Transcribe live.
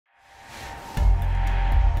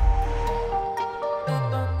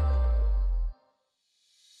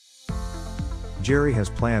Jerry has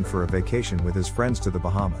planned for a vacation with his friends to the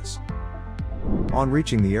Bahamas. On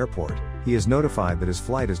reaching the airport, he is notified that his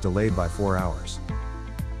flight is delayed by 4 hours.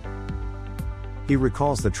 He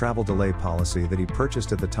recalls the travel delay policy that he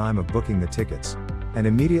purchased at the time of booking the tickets, and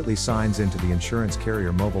immediately signs into the insurance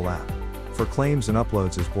carrier mobile app for claims and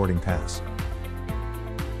uploads his boarding pass.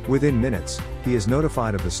 Within minutes, he is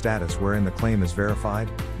notified of the status wherein the claim is verified,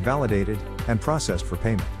 validated, and processed for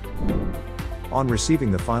payment. On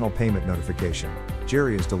receiving the final payment notification,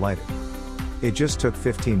 Jerry is delighted. It just took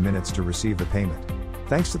 15 minutes to receive the payment,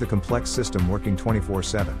 thanks to the complex system working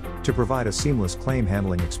 24/7 to provide a seamless claim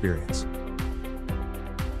handling experience.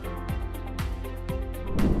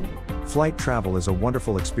 Flight travel is a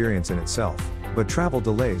wonderful experience in itself, but travel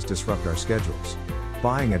delays disrupt our schedules.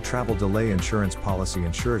 Buying a travel delay insurance policy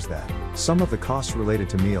ensures that some of the costs related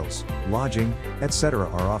to meals, lodging, etc.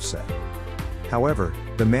 are offset. However,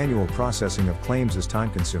 the manual processing of claims is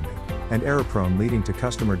time-consuming and error-prone, leading to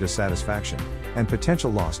customer dissatisfaction and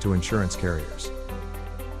potential loss to insurance carriers.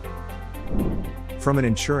 From an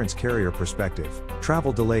insurance carrier perspective,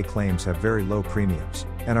 travel delay claims have very low premiums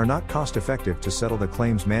and are not cost-effective to settle the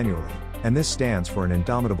claims manually, and this stands for an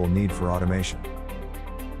indomitable need for automation.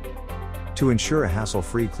 To ensure a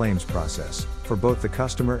hassle-free claims process for both the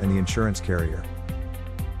customer and the insurance carrier,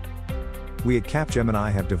 we at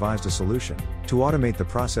Capgemini have devised a solution to automate the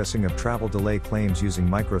processing of travel delay claims using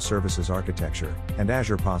microservices architecture and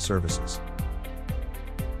Azure PaaS services.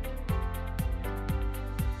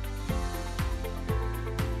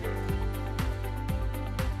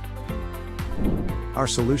 Our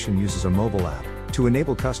solution uses a mobile app to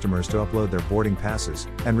enable customers to upload their boarding passes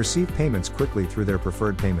and receive payments quickly through their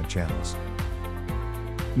preferred payment channels.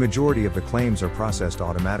 Majority of the claims are processed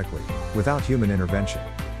automatically, without human intervention.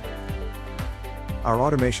 Our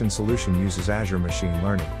automation solution uses Azure Machine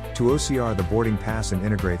Learning to OCR the boarding pass and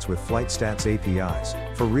integrates with Flight Stats APIs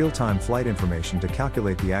for real-time flight information to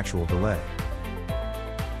calculate the actual delay.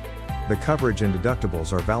 The coverage and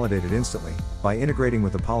deductibles are validated instantly by integrating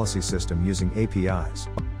with the policy system using APIs.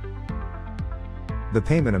 The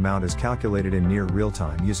payment amount is calculated in near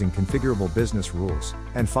real-time using configurable business rules,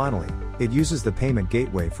 and finally, it uses the payment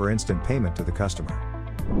gateway for instant payment to the customer.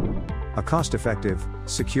 A cost-effective,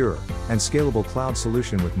 secure, and scalable cloud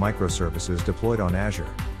solution with microservices deployed on Azure,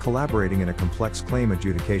 collaborating in a complex claim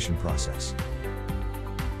adjudication process.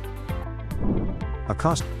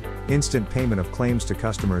 Instant payment of claims to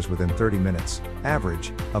customers within 30 minutes,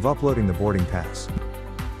 average, of uploading the boarding pass.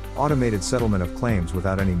 Automated settlement of claims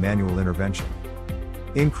without any manual intervention.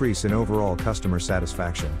 Increase in overall customer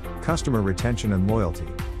satisfaction, customer retention and loyalty.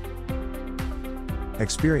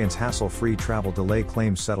 Experience hassle-free travel delay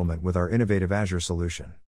claims settlement with our innovative Azure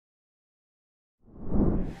solution.